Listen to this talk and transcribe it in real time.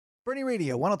Bernie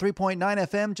Radio, 103.9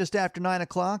 FM, just after 9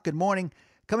 o'clock. Good morning.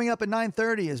 Coming up at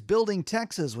 9:30 is Building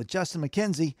Texas with Justin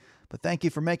McKenzie. But thank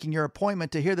you for making your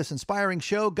appointment to hear this inspiring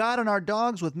show, God and Our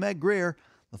Dogs with Meg Grier.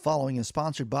 The following is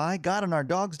sponsored by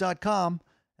GodandOurDogs.com,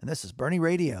 and this is Bernie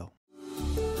Radio.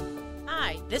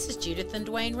 Hi, this is Judith and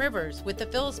Dwayne Rivers with the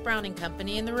Phyllis Browning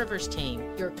Company and the Rivers Team,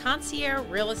 your concierge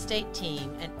real estate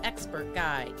team and expert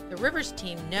guide. The Rivers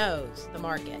Team knows the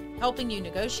market, helping you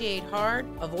negotiate hard,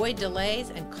 avoid delays,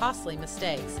 and costly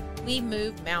mistakes. We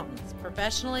move mountains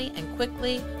professionally and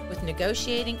quickly with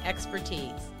negotiating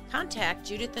expertise. Contact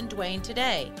Judith and Dwayne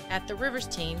today at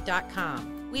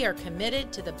theriversteam.com. We are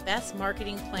committed to the best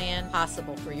marketing plan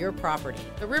possible for your property.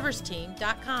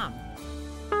 Theriversteam.com.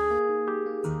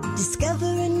 Discover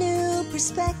a new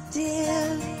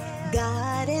perspective.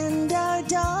 God and Our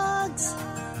Dogs.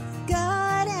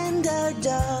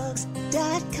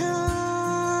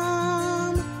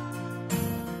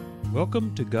 GodandOurDogs.com.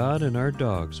 Welcome to God and Our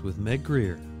Dogs with Meg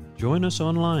Grier. Join us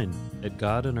online at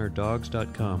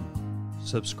GodandOurDogs.com.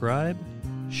 Subscribe,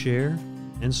 share,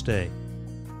 and stay.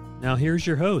 Now here's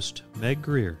your host, Meg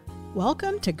Grier.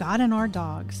 Welcome to God and Our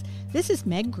Dogs. This is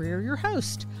Meg Grier, your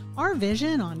host. Our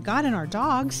vision on God and Our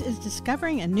Dogs is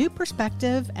discovering a new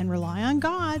perspective and rely on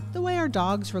God the way our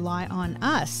dogs rely on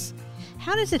us.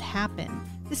 How does it happen?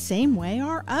 The same way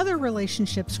our other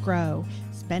relationships grow.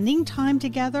 Spending time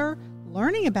together,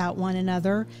 learning about one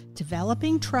another,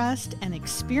 developing trust, and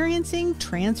experiencing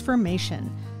transformation.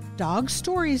 Dog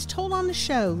stories told on the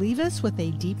show leave us with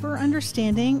a deeper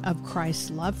understanding of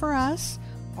Christ's love for us,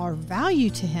 our value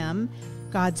to Him,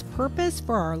 God's purpose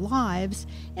for our lives,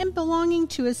 and belonging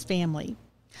to His family.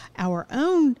 Our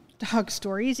own dog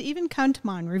stories even come to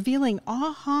mind, revealing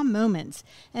aha moments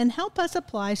and help us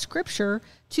apply Scripture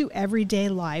to everyday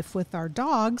life with our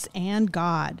dogs and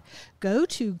God. Go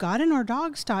to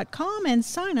GodandOurDogs.com and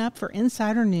sign up for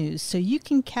insider news so you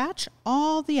can catch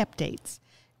all the updates.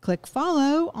 Click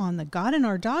follow on the God and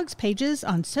Our Dogs pages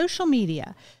on social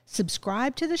media.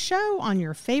 Subscribe to the show on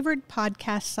your favorite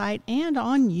podcast site and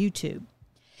on YouTube.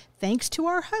 Thanks to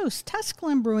our host,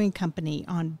 Tusculum Brewing Company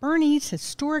on Bernie's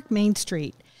historic Main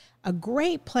Street. A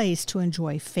great place to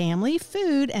enjoy family,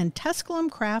 food, and Tusculum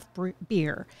craft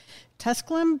beer.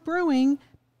 Tusculum Brewing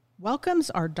welcomes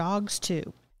our dogs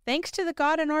too. Thanks to the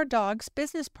God and Our Dogs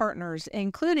business partners,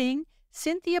 including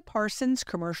Cynthia Parsons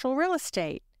Commercial Real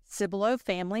Estate, Cibolo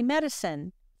Family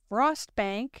Medicine, Frost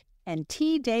Bank, and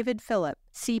T. David Phillip,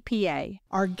 CPA.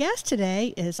 Our guest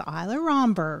today is Alya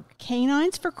Rahmberg,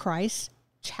 Canines for Christ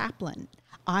chaplain.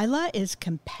 Alya is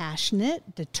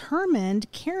compassionate,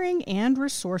 determined, caring, and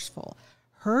resourceful.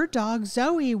 Her dog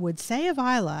Zoe would say of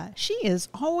Alya, "She is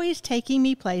always taking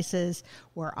me places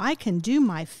where I can do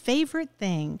my favorite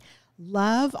thing,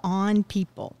 love on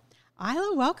people."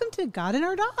 Alya, welcome to God and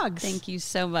Our Dogs. Thank you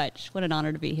so much. What an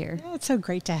honor to be here. Yeah, it's so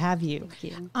great to have you. Thank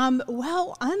you.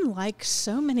 Well, unlike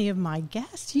so many of my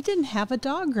guests, you didn't have a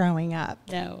dog growing up.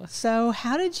 No. So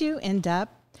how did you end up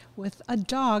with a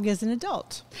dog as an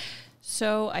adult?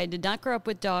 So I did not grow up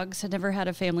with dogs. I never had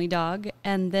a family dog.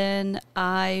 And then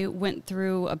I went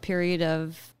through a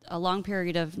long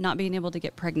period of not being able to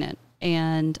get pregnant.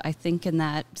 And I think in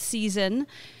that season,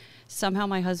 somehow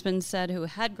my husband said,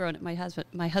 my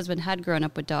husband had grown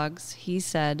up with dogs. He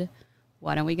said,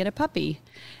 "Why don't we get a puppy?"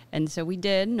 And so we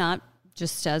did, not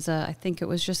just I think it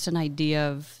was just an idea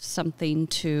of something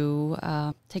to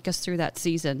take us through that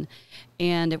season.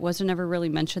 And it wasn't ever really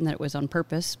mentioned that it was on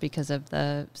purpose because of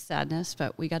the sadness,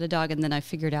 but we got a dog. And then I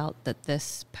figured out that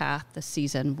this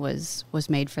season was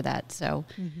made for that. So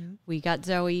we got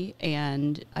Zoe,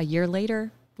 and a year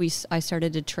later, I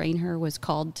started to train her, was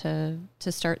called to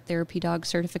start therapy dog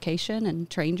certification, and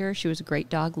trained her. She was a great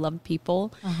dog, loved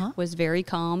people, was very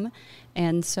calm.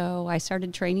 And so I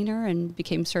started training her and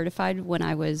became certified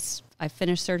I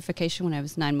finished certification when I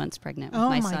was 9 months pregnant with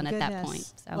my son at that point.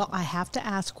 So. Well, I have to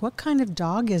ask, what kind of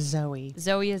dog is Zoe?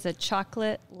 Zoe is a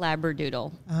chocolate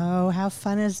Labradoodle. Oh, how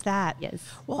fun is that? Yes.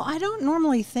 Well, I don't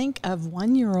normally think of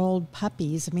 1-year-old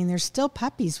puppies. I mean, they're still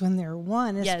puppies when they're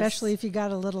one, especially if you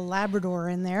got a little Labrador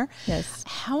in there. Yes.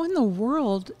 How in the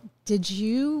world did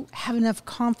you have enough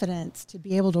confidence to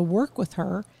be able to work with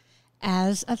her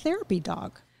as a therapy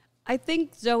dog? I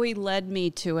think Zoe led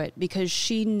me to it because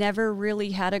she never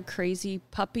really had a crazy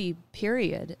puppy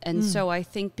period. And so I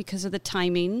think because of the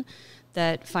timing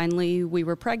that finally we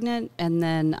were pregnant, and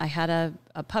then I had a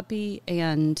puppy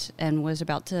and was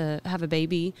about to have a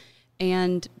baby.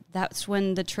 And that's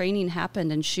when the training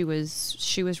happened, and she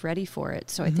was ready for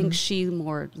it. So I think she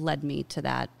more led me to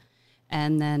that.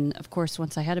 And then, of course,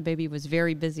 once I had a baby, was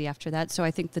very busy after that. So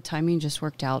I think the timing just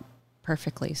worked out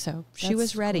perfectly. So she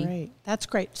was ready. Great. That's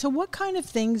great. So what kind of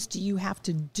things do you have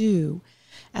to do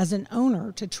as an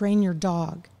owner to train your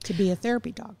dog to be a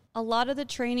therapy dog? A lot of the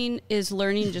training is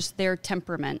learning just their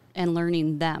temperament and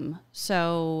learning them.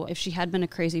 So if she had been a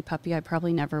crazy puppy, I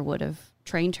probably never would have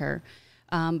trained her.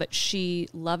 But she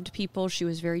loved people. She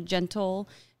was very gentle.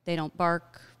 They don't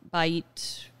bark,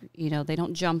 bite, they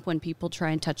don't jump when people try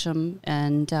and touch them.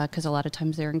 And because a lot of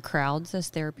times they're in crowds as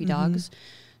therapy dogs.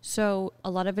 So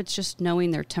a lot of it's just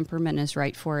knowing their temperament is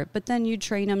right for it. But then you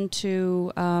train them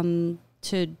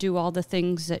to do all the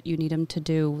things that you need them to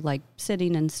do, like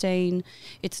sitting and staying.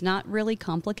 It's not really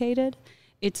complicated.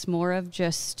 It's more of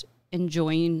just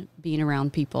enjoying being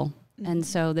around people. And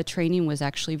so the training was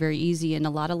actually very easy. And a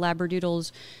lot of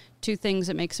Labradoodles, two things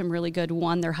that makes them really good.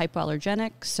 One, they're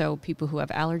hypoallergenic, so people who have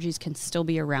allergies can still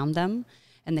be around them,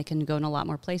 and they can go in a lot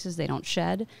more places. They don't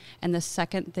shed. And the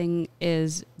second thing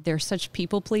is they're such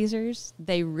people pleasers.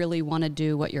 They really want to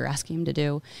do what you're asking them to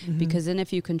do. Because then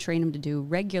if you can train them to do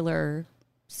regular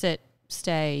sit,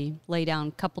 stay, lay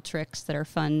down couple tricks that are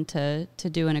fun to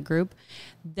do in a group,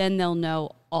 then they'll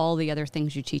know all the other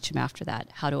things you teach them after that.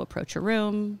 How to approach a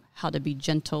room, how to be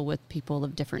gentle with people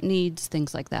of different needs,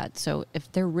 things like that. So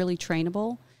if they're really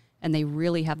trainable and they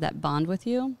really have that bond with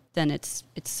you, then it's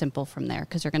simple from there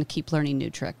because they're going to keep learning new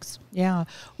tricks. Yeah.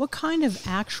 What kind of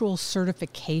actual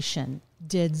certification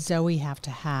did Zoe have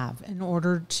to have in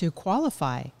order to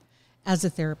qualify as a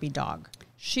therapy dog?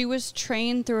 She was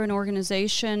trained through an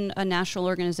organization, a national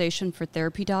organization for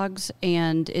therapy dogs,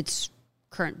 and it's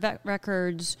current vet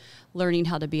records, learning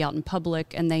how to be out in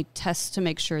public, and they test to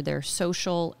make sure they're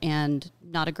social and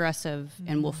not aggressive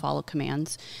and will follow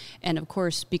commands. And of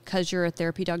course, because you're a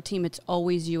therapy dog team, it's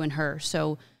always you and her.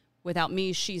 So without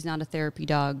me, she's not a therapy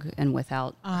dog, and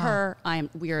without her,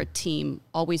 we are a team,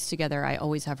 always together. I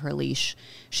always have her leash.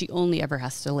 She only ever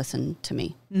has to listen to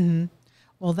me.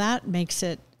 Well, that makes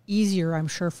it easier, I'm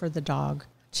sure, for the dog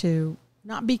to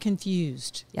not be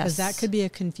confused. Because that could be a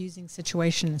confusing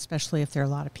situation, especially if there are a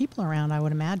lot of people around, I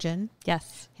would imagine.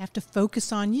 Yes. Have to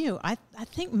focus on you. I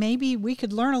think maybe we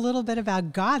could learn a little bit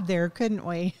about God there, couldn't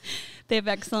we? They have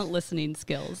excellent listening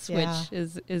skills, which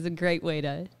is a great way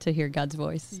to hear God's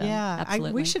voice. So,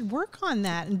 absolutely. We should work on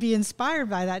that and be inspired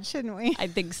by that, shouldn't we? I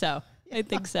think so. I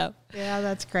think so. Yeah,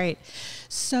 that's great.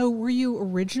 So were you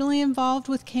originally involved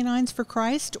with Canines for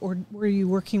Christ, or were you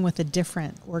working with a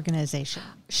different organization?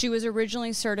 She was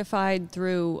originally certified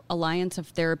through Alliance of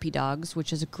Therapy Dogs,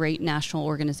 which is a great national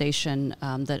organization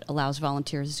that allows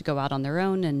volunteers to go out on their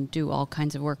own and do all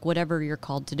kinds of work, whatever you're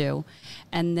called to do.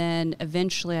 And then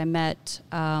eventually I met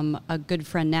a good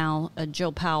friend now,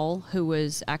 Jill Powell, who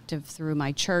was active through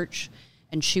my church,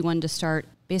 and she wanted to start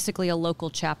basically a local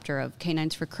chapter of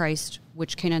Canines for Christ,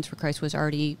 which Canines for Christ was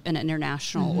already an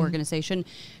international organization.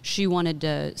 She wanted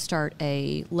to start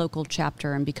a local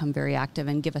chapter and become very active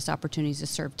and give us opportunities to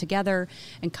serve together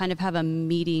and kind of have a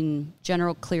meeting,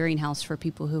 general clearinghouse for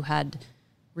people who had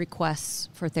requests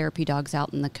for therapy dogs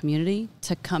out in the community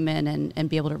to come in and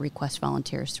be able to request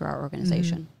volunteers through our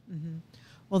organization.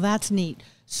 Well, that's neat.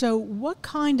 So what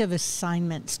kind of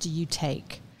assignments do you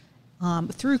take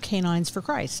through Canines for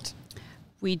Christ?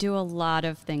 We do a lot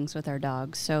of things with our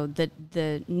dogs. So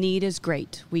the need is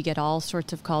great. We get all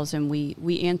sorts of calls, and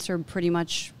we answer pretty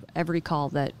much every call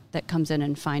that comes in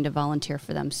and find a volunteer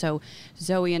for them. So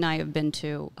Zoe and I have been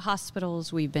to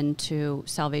hospitals. We've been to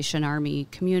Salvation Army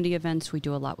community events. We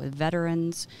do a lot with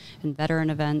veterans and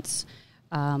veteran events.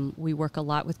 We work a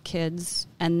lot with kids.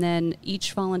 And then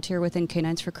each volunteer within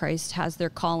Canines for Christ has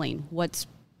their calling, what's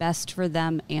best for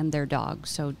them and their dog.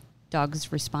 So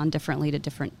dogs respond differently to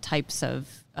different types of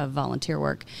volunteer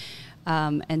work.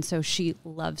 And so she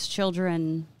loves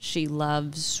children. She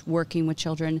loves working with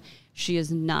children. She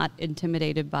is not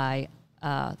intimidated by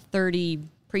 30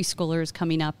 preschoolers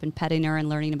coming up and petting her and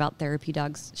learning about therapy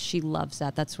dogs. She loves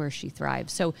that. That's where she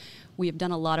thrives. So we have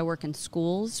done a lot of work in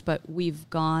schools, but we've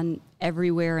gone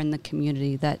everywhere in the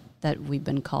community that we've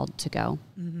been called to go.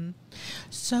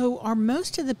 So are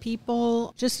most of the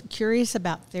people just curious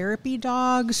about therapy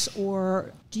dogs,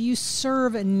 or do you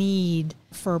serve a need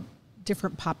for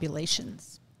different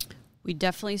populations? We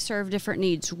definitely serve different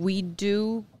needs. We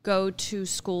do go to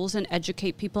schools and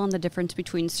educate people on the difference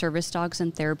between service dogs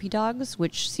and therapy dogs,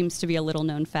 which seems to be a little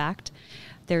known fact.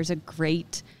 There's a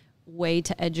great way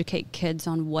to educate kids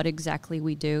on what exactly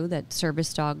we do, that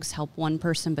service dogs help one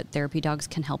person, but therapy dogs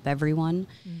can help everyone.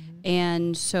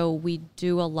 And so we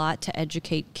do a lot to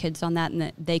educate kids on that, and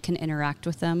that they can interact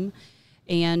with them.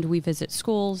 And we visit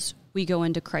schools. We go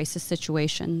into crisis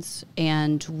situations,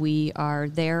 and we are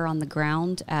there on the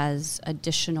ground as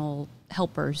additional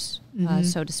helpers,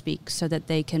 so to speak, so that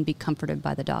they can be comforted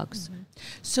by the dogs.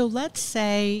 So let's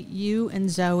say you and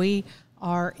Zoe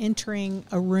are entering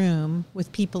a room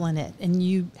with people in it, and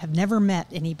you have never met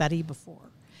anybody before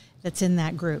that's in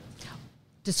that group.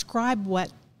 Describe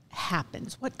what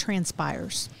happens, what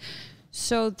transpires.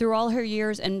 So through all her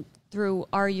years and through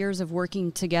our years of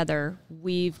working together,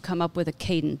 we've come up with a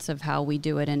cadence of how we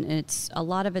do it, and a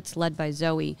lot of it's led by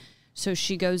Zoe. So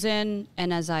she goes in,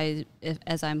 and as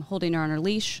I'm holding her on her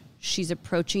leash, she's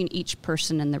approaching each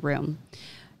person in the room,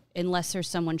 unless there's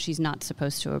someone she's not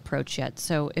supposed to approach yet.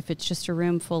 So if it's just a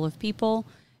room full of people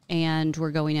and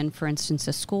we're going in, for instance,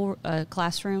 a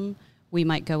classroom, we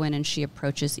might go in and she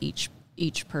approaches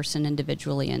each person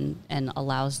individually and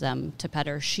allows them to pet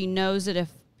her. She knows that if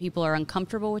people are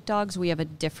uncomfortable with dogs, we have a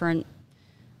different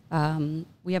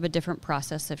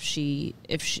process.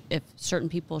 If certain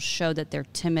people show that they're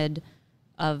timid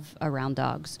around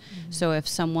dogs. So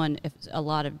if a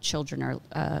lot of children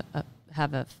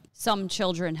some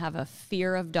children have a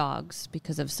fear of dogs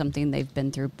because of something they've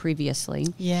been through previously.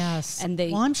 Yes. And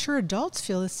I'm sure adults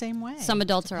feel the same way. Some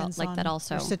adults are Depends like on that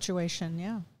also. their situation,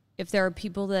 yeah. If there are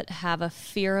people that have a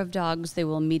fear of dogs, they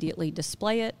will immediately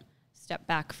display it, step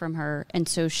back from her. And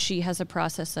so she has a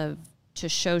process to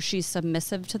show she's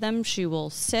submissive to them. She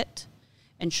will sit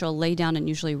and she'll lay down and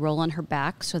usually roll on her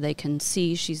back so they can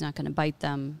see she's not going to bite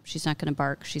them. She's not going to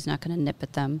bark. She's not going to nip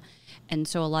at them. And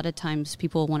so a lot of times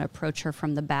people want to approach her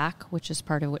from the back, which is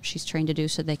part of what she's trained to do,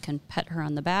 so they can pet her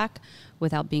on the back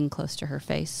without being close to her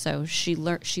face. So she's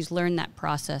learned that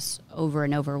process over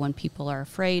and over. When people are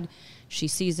afraid, she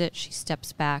sees it, she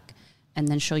steps back, and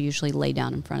then she'll usually lay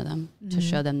down in front of them to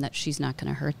show them that she's not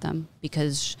going to hurt them,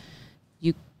 because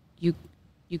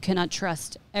you cannot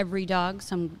trust every dog.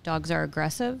 Some dogs are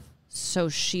aggressive. So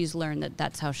she's learned that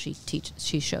that's how she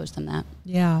shows them that.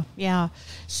 Yeah, yeah.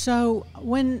 So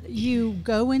when you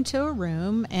go into a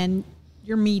room and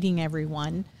you're meeting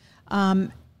everyone,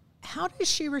 how does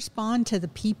she respond to the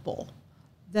people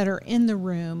that are in the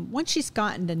room once she's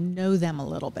gotten to know them a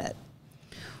little bit?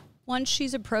 Once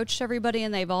she's approached everybody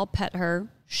and they've all pet her,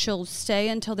 she'll stay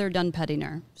until they're done petting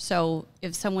her. So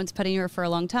if someone's petting her for a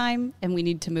long time and we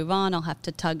need to move on, I'll have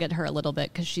to tug at her a little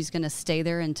bit because she's going to stay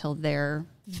there until they're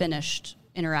finished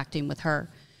interacting with her.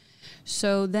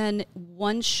 So then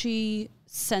once she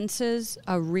senses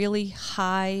a really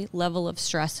high level of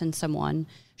stress in someone,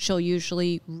 she'll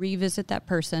usually revisit that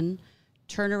person,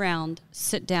 turn around,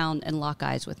 sit down, and lock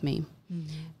eyes with me.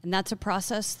 And that's a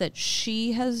process that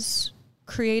she has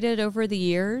created over the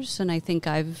years, and I think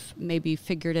I've maybe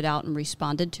figured it out and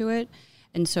responded to it.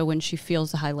 And so when she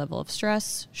feels a high level of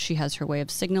stress, she has her way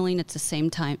of signaling. It's the same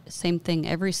thing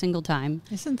every single time.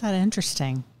 Isn't that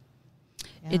interesting?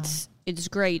 Yeah. It's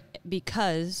great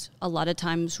because a lot of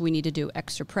times we need to do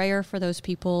extra prayer for those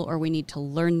people, or we need to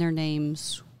learn their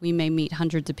names. We may meet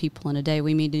hundreds of people in a day.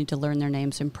 We may need to learn their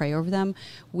names and pray over them.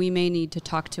 We may need to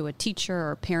talk to a teacher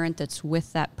or a parent that's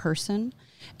with that person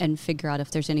and figure out if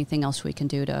there's anything else we can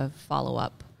do to follow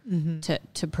up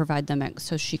to provide them,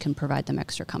 so she can provide them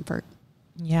extra comfort.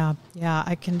 Yeah,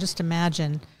 I can just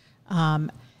imagine.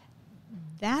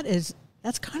 That's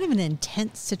kind of an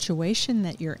intense situation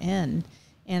that you're in,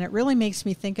 and it really makes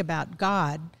me think about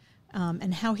God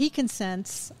and how he can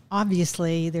sense,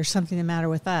 obviously, there's something the matter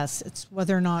with us. It's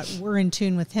whether or not we're in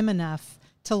tune with him enough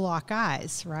to lock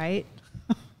eyes, right?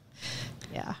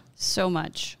 Yeah. So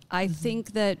much. I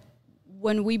think that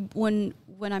when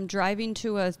I'm driving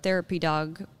to a therapy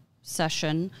dog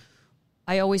session,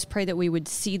 I always pray that we would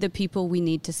see the people we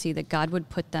need to see, that God would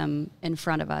put them in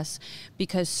front of us,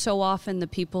 because so often the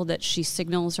people that she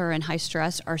signals are in high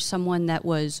stress are someone that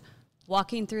was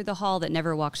walking through the hall that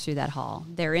never walks through that hall.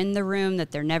 They're in the room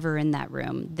that they're never in that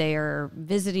room. They're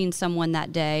visiting someone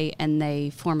that day and they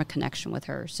form a connection with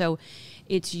her. So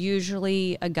it's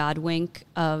usually a God wink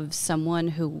of someone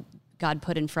who God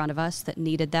put in front of us that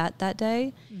needed that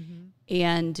day.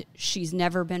 And she's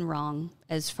never been wrong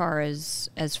as far as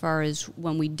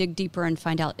when we dig deeper and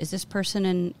find out, is this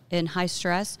person in high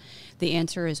stress? The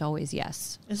answer is always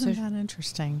yes. Isn't that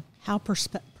interesting? How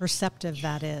perceptive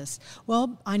that is.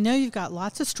 Well, I know you've got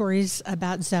lots of stories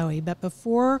about Zoe, but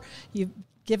before you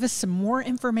give us some more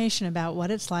information about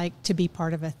what it's like to be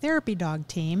part of a therapy dog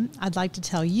team, I'd like to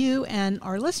tell you and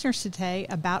our listeners today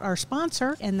about our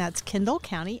sponsor, and that's Kendall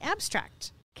County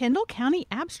Abstract. Kendall County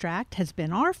Abstract has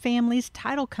been our family's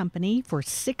title company for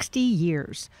 60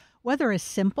 years. Whether a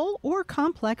simple or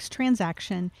complex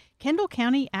transaction, Kendall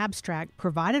County Abstract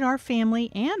provided our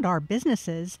family and our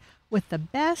businesses with the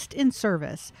best in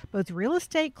service, both real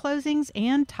estate closings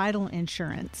and title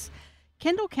insurance.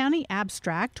 Kendall County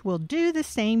Abstract will do the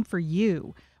same for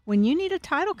you. When you need a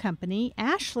title company,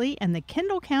 Ashley and the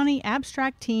Kendall County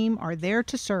Abstract team are there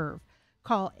to serve.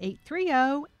 Call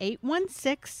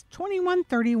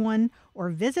 830-816-2131 or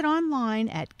visit online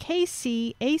at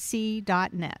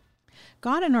kcac.net.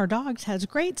 God and Our Dogs has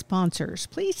great sponsors.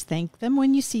 Please thank them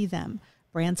when you see them.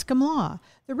 Branscombe Law,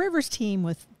 the Rivers team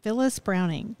with Phyllis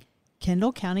Browning,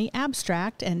 Kendall County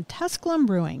Abstract, and Tusculum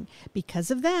Brewing.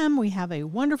 Because of them, we have a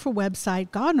wonderful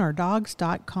website,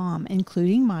 godandourdogs.com,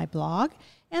 including my blog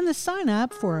and the sign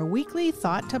up for a weekly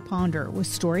Thought to Ponder with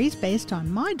stories based on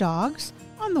my dogs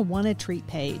on the Want a Treat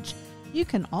page. You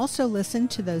can also listen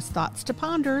to those Thoughts to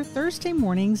Ponder Thursday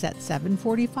mornings at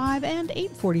 7:45 and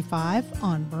 8:45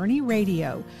 on Bernie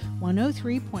Radio,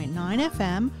 103.9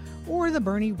 FM, or the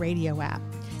Bernie Radio app.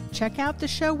 Check out the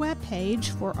show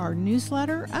webpage for our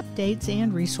newsletter, updates,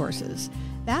 and resources.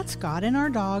 That's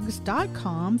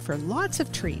godandourdogs.com for lots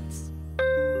of treats.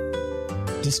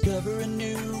 Discover a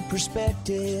new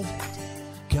perspective.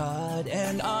 God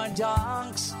and Our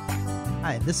Dogs.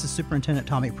 Hi, this is Superintendent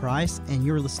Tommy Price, and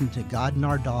you're listening to God and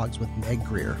Our Dogs with Meg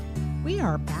Grier. We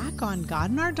are back on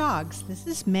God and Our Dogs. This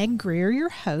is Meg Grier, your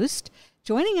host.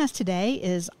 Joining us today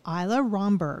is Alya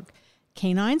Rahmberg,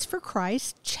 Canines for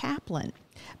Christ chaplain.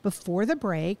 Before the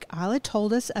break, Alya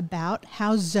told us about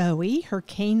how Zoe, her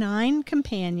canine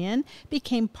companion,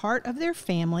 became part of their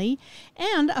family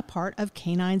and a part of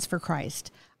Canines for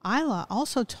Christ. Alya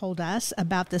also told us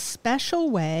about the special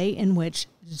way in which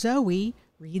Zoe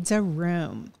reads a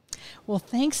room. Well,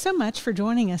 thanks so much for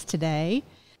joining us today.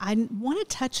 I want to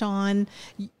touch on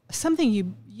something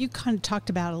you kind of talked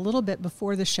about a little bit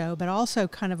before the show, but also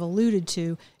kind of alluded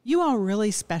to. You all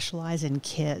really specialize in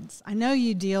kids. I know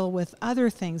you deal with other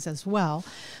things as well,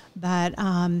 but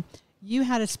you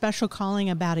had a special calling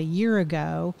about a year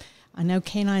ago. I know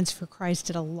Canines for Christ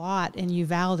did a lot in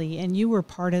Uvalde, and you were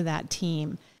part of that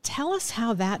team. Tell us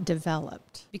how that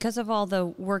developed. Because of all the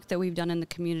work that we've done in the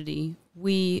community,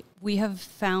 we have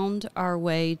found our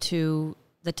way to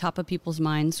the top of people's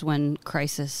minds when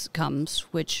crisis comes,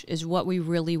 which is what we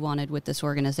really wanted with this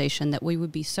organization, that we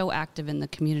would be so active in the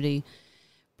community,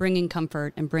 bringing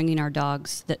comfort and bringing our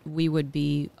dogs, that we would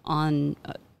be on,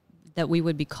 that we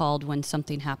would be called when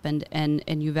something happened. And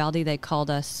in Uvalde, they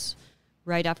called us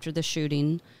right after the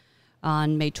shooting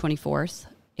on May 24th.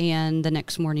 And the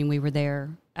next morning we were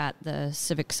there at the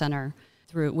Civic Center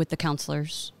with the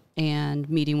counselors and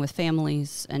meeting with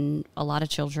families and a lot of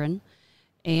children.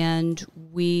 And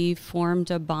we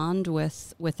formed a bond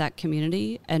with that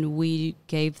community, and we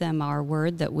gave them our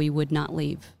word that we would not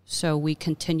leave. So we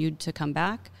continued to come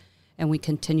back, and we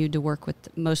continued to work with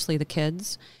mostly the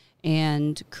kids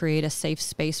and create a safe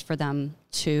space for them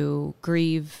to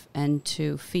grieve and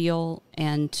to feel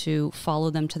and to follow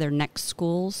them to their next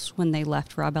schools when they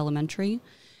left Robb Elementary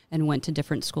and went to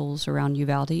different schools around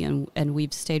Uvalde. And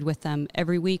we've stayed with them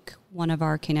every week. One of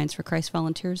our Canines for Christ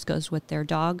volunteers goes with their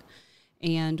dog,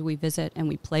 and we visit and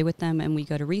we play with them, and we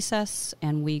go to recess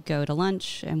and we go to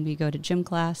lunch and we go to gym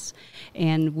class,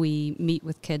 and we meet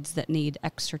with kids that need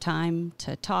extra time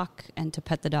to talk and to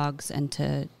pet the dogs and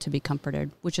to be comforted,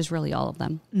 which is really all of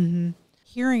them. Mm-hmm.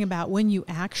 Hearing about when you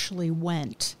actually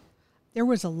went, there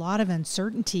was a lot of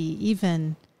uncertainty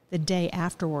even the day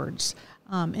afterwards,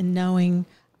 in knowing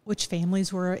which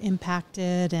families were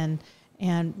impacted and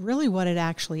really what had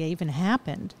actually even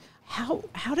happened.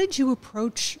 How did you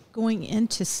approach going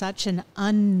into such an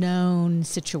unknown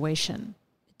situation?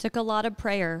 It took a lot of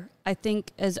prayer. I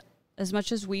think as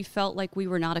much as we felt like we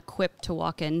were not equipped to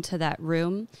walk into that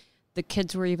room, the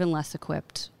kids were even less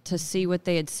equipped to see what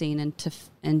they had seen and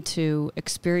to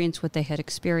experience what they had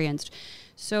experienced.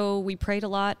 So we prayed a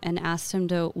lot and asked him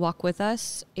to walk with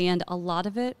us, and a lot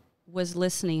of it was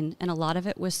listening, and a lot of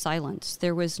it was silence.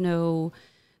 There were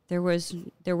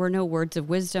no words of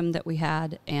wisdom that we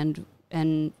had, and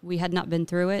we had not been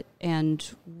through it, and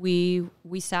we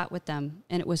sat with them,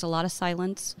 and it was a lot of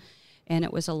silence, and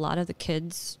it was a lot of the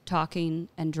kids talking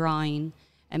and drawing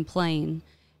and playing.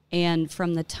 And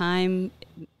from the time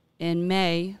in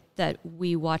May that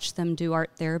we watched them do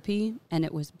art therapy, and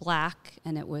it was black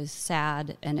and it was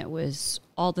sad and it was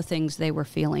all the things they were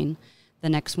feeling the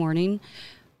next morning,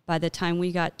 by the time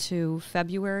we got to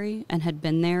February and had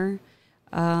been there,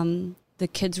 the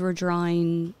kids were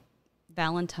drawing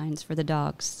Valentines for the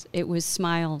dogs. It was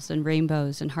smiles and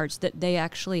rainbows and hearts, that they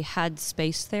actually had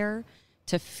space there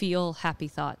to feel happy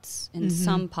thoughts in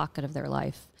some pocket of their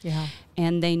life. Yeah.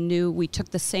 And they knew we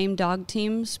took the same dog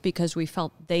teams because we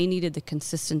felt they needed the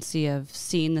consistency of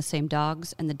seeing the same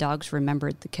dogs, and the dogs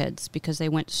remembered the kids because they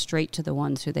went straight to the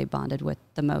ones who they bonded with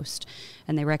the most,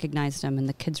 and they recognized them, and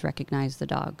the kids recognized the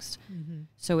dogs. Mm-hmm.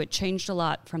 So it changed a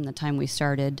lot from the time we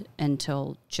started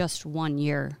until just 1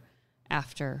 year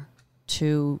after,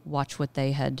 to watch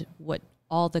what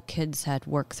all the kids had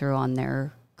worked through on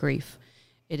their grief.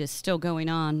 It is still going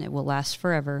on. It will last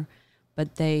forever,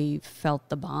 but they felt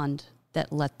the bond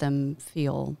that let them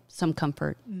feel some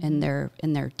comfort in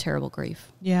their terrible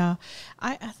grief. Yeah.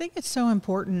 I think it's so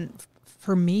important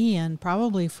for me and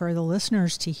probably for the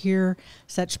listeners to hear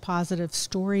such positive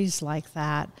stories like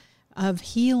that of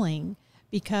healing,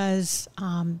 because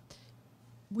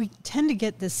we tend to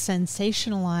get this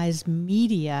sensationalized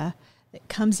media that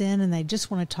comes in and they just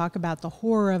want to talk about the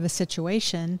horror of a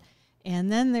situation,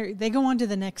 and then they go on to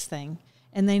the next thing,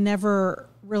 and they never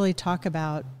really talk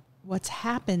about what's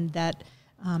happened that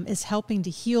is helping to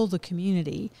heal the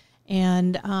community.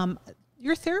 And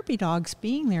your therapy dogs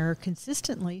being there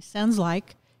consistently sounds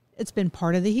like it's been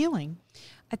part of the healing.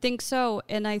 I think so.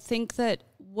 And I think that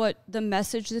what the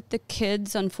message that the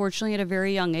kids, unfortunately, at a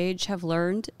very young age have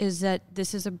learned is that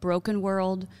this is a broken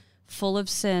world full of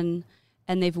sin,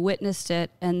 and they've witnessed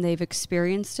it and they've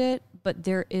experienced it, but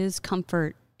there is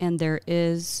comfort, and there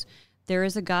is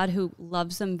a God who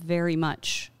loves them very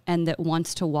much and that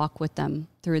wants to walk with them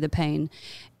through the pain.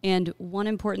 And one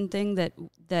important thing that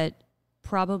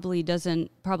probably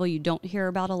you don't hear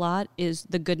about a lot is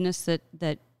the goodness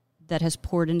that has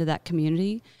poured into that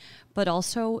community. But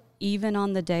also, even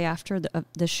on the day after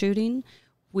the shooting,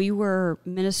 we were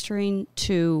ministering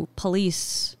to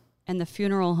police and the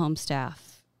funeral home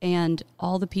staff and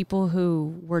all the people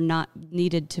who were not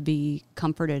needed to be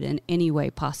comforted in any way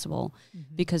possible,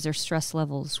 because their stress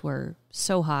levels were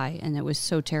so high and it was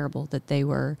so terrible that they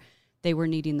were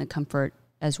needing the comfort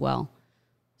as well.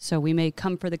 So we may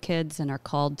come for the kids and are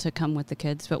called to come with the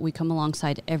kids, but we come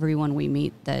alongside everyone we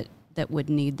meet that would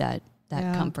need that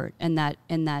comfort and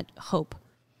that hope.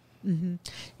 Mm-hmm.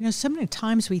 You know, so many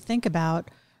times we think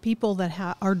about people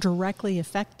that are directly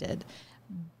affected,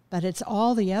 but it's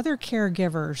all the other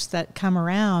caregivers that come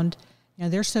around. You know,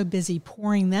 they're so busy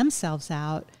pouring themselves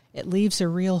out, it leaves a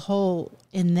real hole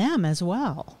in them as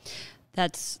well.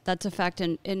 That's a fact.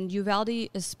 And in Uvalde,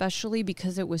 especially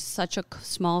because it was such a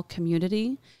small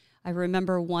community, I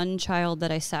remember one child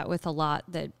that I sat with a lot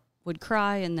that would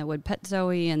cry and that would pet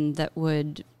Zoe and that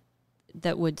would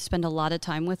spend a lot of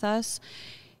time with us.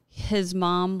 His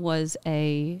mom was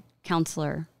a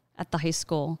counselor at the high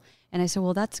school. And I said,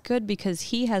 well, that's good, because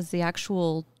he has the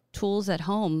actual tools at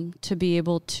home to be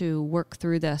able to work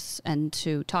through this and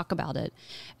to talk about it.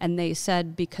 And they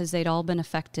said, because they'd all been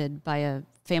affected by a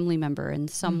family member in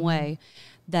some way,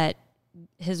 that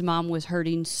his mom was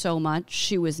hurting so much,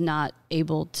 she was not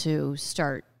able to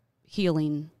start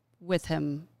healing with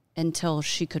him until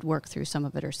she could work through some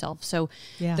of it herself. So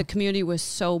the community was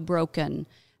so broken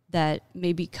that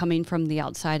maybe coming from the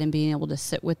outside and being able to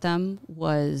sit with them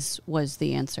was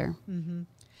the answer. Mm-hmm.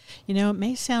 You know, it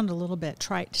may sound a little bit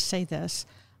trite to say this,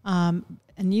 and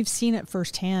you've seen it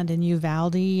firsthand in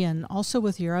Uvalde and also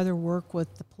with your other work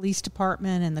with the police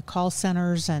department and the call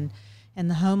centers and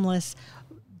the homeless,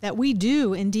 that we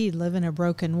do indeed live in a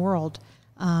broken world.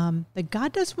 But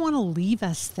God doesn't want to leave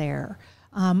us there.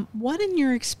 What, in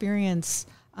your experience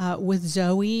with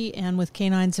Zoe and with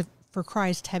Canines for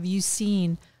Christ, have you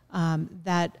seen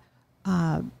that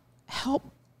help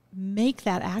make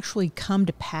that actually come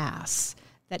to pass,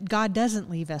 that God doesn't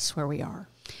leave us where we are?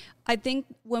 I think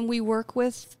when we work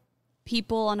with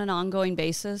people on an ongoing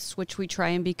basis, which we try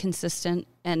and be consistent,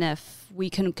 and if we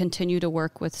can continue to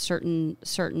work with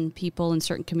certain people in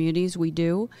certain communities, we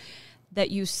do,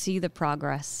 that you see the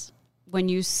progress. When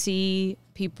you see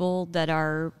people that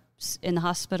are in the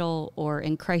hospital or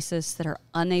in crisis that are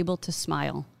unable to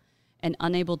smile and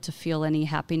unable to feel any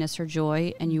happiness or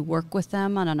joy, and you work with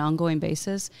them on an ongoing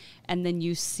basis, and then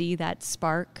you see that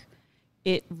spark,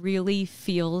 it really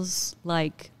feels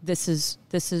like this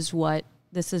is what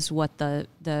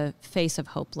the face of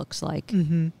hope looks like.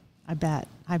 Mm-hmm. I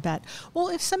bet. Well,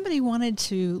 if somebody wanted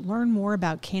to learn more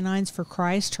about Canines for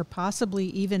Christ, or possibly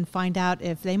even find out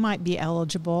if they might be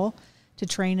eligible to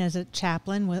train as a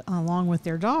chaplain along with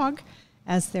their dog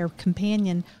as their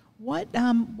companion, what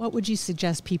would you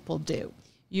suggest people do?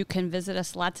 You can visit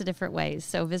us lots of different ways.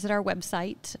 So visit our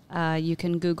website. You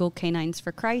can Google Canines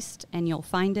for Christ and you'll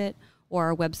find it. Or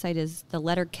our website is the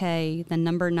letter K, the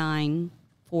number 9,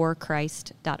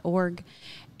 forchrist.org.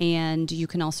 And you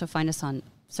can also find us on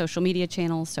social media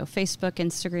channels, so Facebook,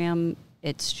 Instagram,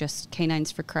 It's just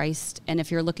Canines for Christ. And if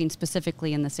you're looking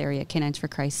specifically in this area, Canines for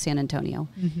Christ, San Antonio.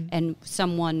 And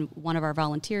one of our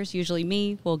volunteers, usually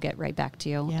me, will get right back to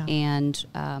you. Yeah. And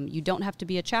you don't have to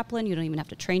be a chaplain. You don't even have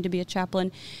to train to be a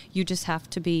chaplain. You just have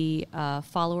to be a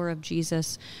follower of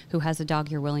Jesus who has a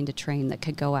dog you're willing to train that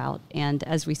could go out. And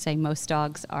as we say, most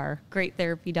dogs are great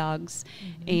therapy dogs,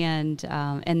 and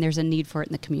there's a need for it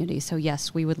in the community. So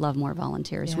yes, we would love more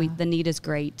volunteers. Yeah. The need is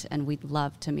great, and we'd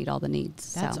love to meet all the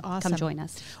needs. That's so awesome. Come join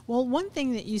us. Well, one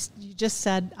thing that you just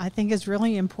said I think is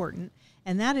really important,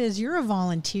 and that is you're a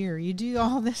volunteer. You do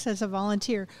all this as a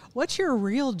volunteer. What's your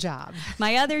real job?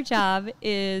 My other job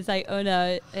is I own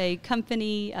a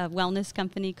company, a wellness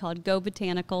company called Go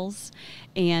Botanicals,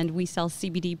 and we sell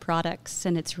CBD products,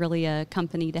 and it's really a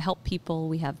company to help people.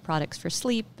 We have products for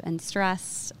sleep and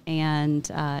stress and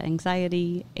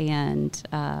anxiety and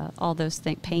all those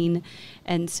things, pain.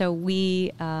 And so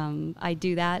I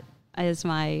do that as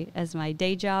my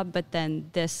day job, but then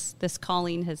this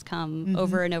calling has come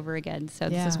over and over again. So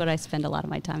this is what I spend a lot of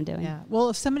my time doing. Yeah. Well,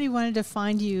 if somebody wanted to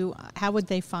find you, how would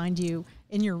they find you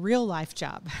in your real life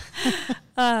job?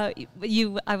 I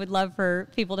would love for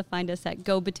people to find us at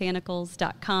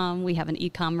gobotanicals.com. We have an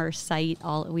e-commerce site.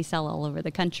 We sell all over the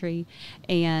country,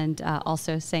 and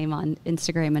also same on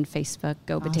Instagram and Facebook.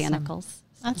 Go Botanicals.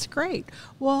 That's great.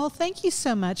 Well, thank you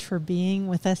so much for being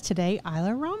with us today,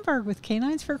 Alya Rahmberg with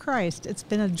Canines for Christ. It's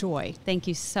been a joy. Thank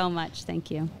you so much.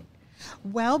 Thank you.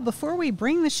 Well, before we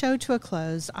bring the show to a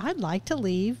close, I'd like to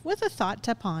leave with a thought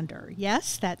to ponder.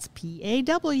 Yes, that's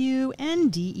PAWNDER.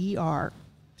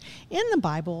 In the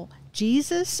Bible,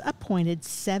 Jesus appointed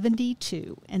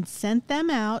 72 and sent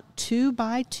them out 2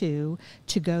 by 2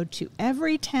 to go to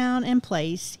every town and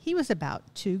place he was about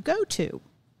to go to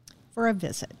for a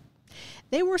visit.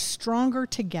 They were stronger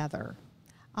together.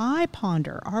 I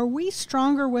ponder, are we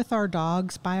stronger with our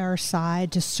dogs by our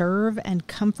side to serve and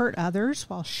comfort others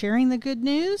while sharing the good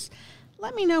news?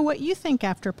 Let me know what you think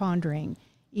after pondering.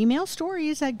 Email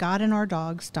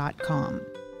stories@godandourdogs.com.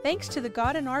 Thanks to the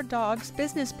God and Our Dogs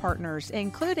business partners,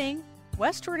 including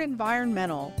Westward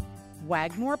Environmental,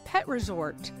 Wagmore Pet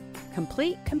Resort,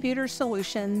 Complete Computer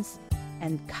Solutions,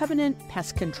 and Covenant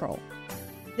Pest Control.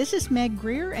 This is Meg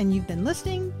Grier, and you've been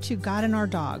listening to God and Our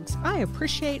Dogs. I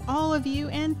appreciate all of you,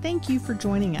 and thank you for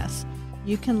joining us.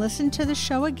 You can listen to the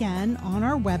show again on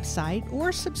our website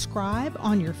or subscribe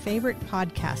on your favorite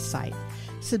podcast site.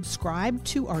 Subscribe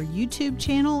to our YouTube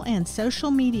channel and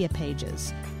social media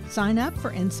pages. Sign up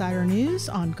for insider news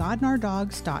on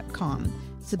godandourdogs.com.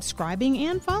 Subscribing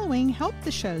and following help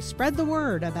the show spread the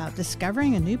word about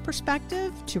discovering a new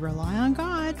perspective to rely on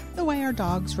God the way our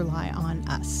dogs rely on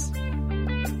us.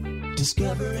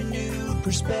 Discover a new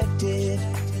perspective.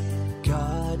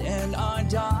 God and our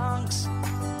dogs.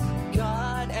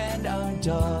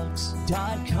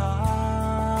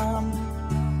 GodandOurDogs.com.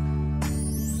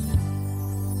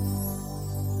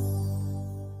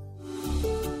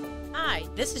 Hi,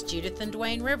 this is Judith and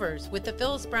Dwayne Rivers with the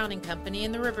Phyllis Browning Company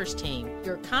and the Rivers Team,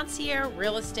 your concierge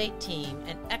real estate team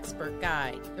and expert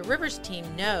guide. The Rivers Team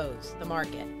knows the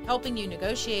market, helping you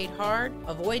negotiate hard,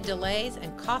 avoid delays,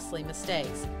 and costly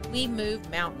mistakes. We move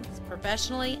mountains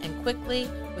professionally and quickly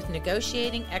with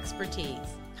negotiating expertise.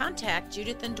 Contact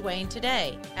Judith and Dwayne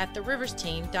today at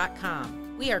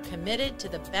theriversteam.com. We are committed to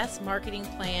the best marketing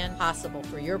plan possible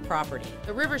for your property.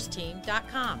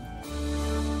 theriversteam.com.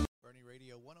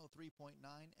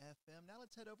 103.9 FM. Now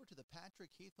let's head over to the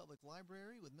Patrick Heath Public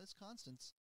Library with Miss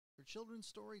Constance for Children's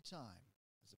Story Time.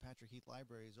 As the Patrick Heath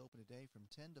Library is open today from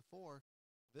 10 to 4,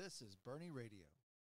 this is Bernie Radio.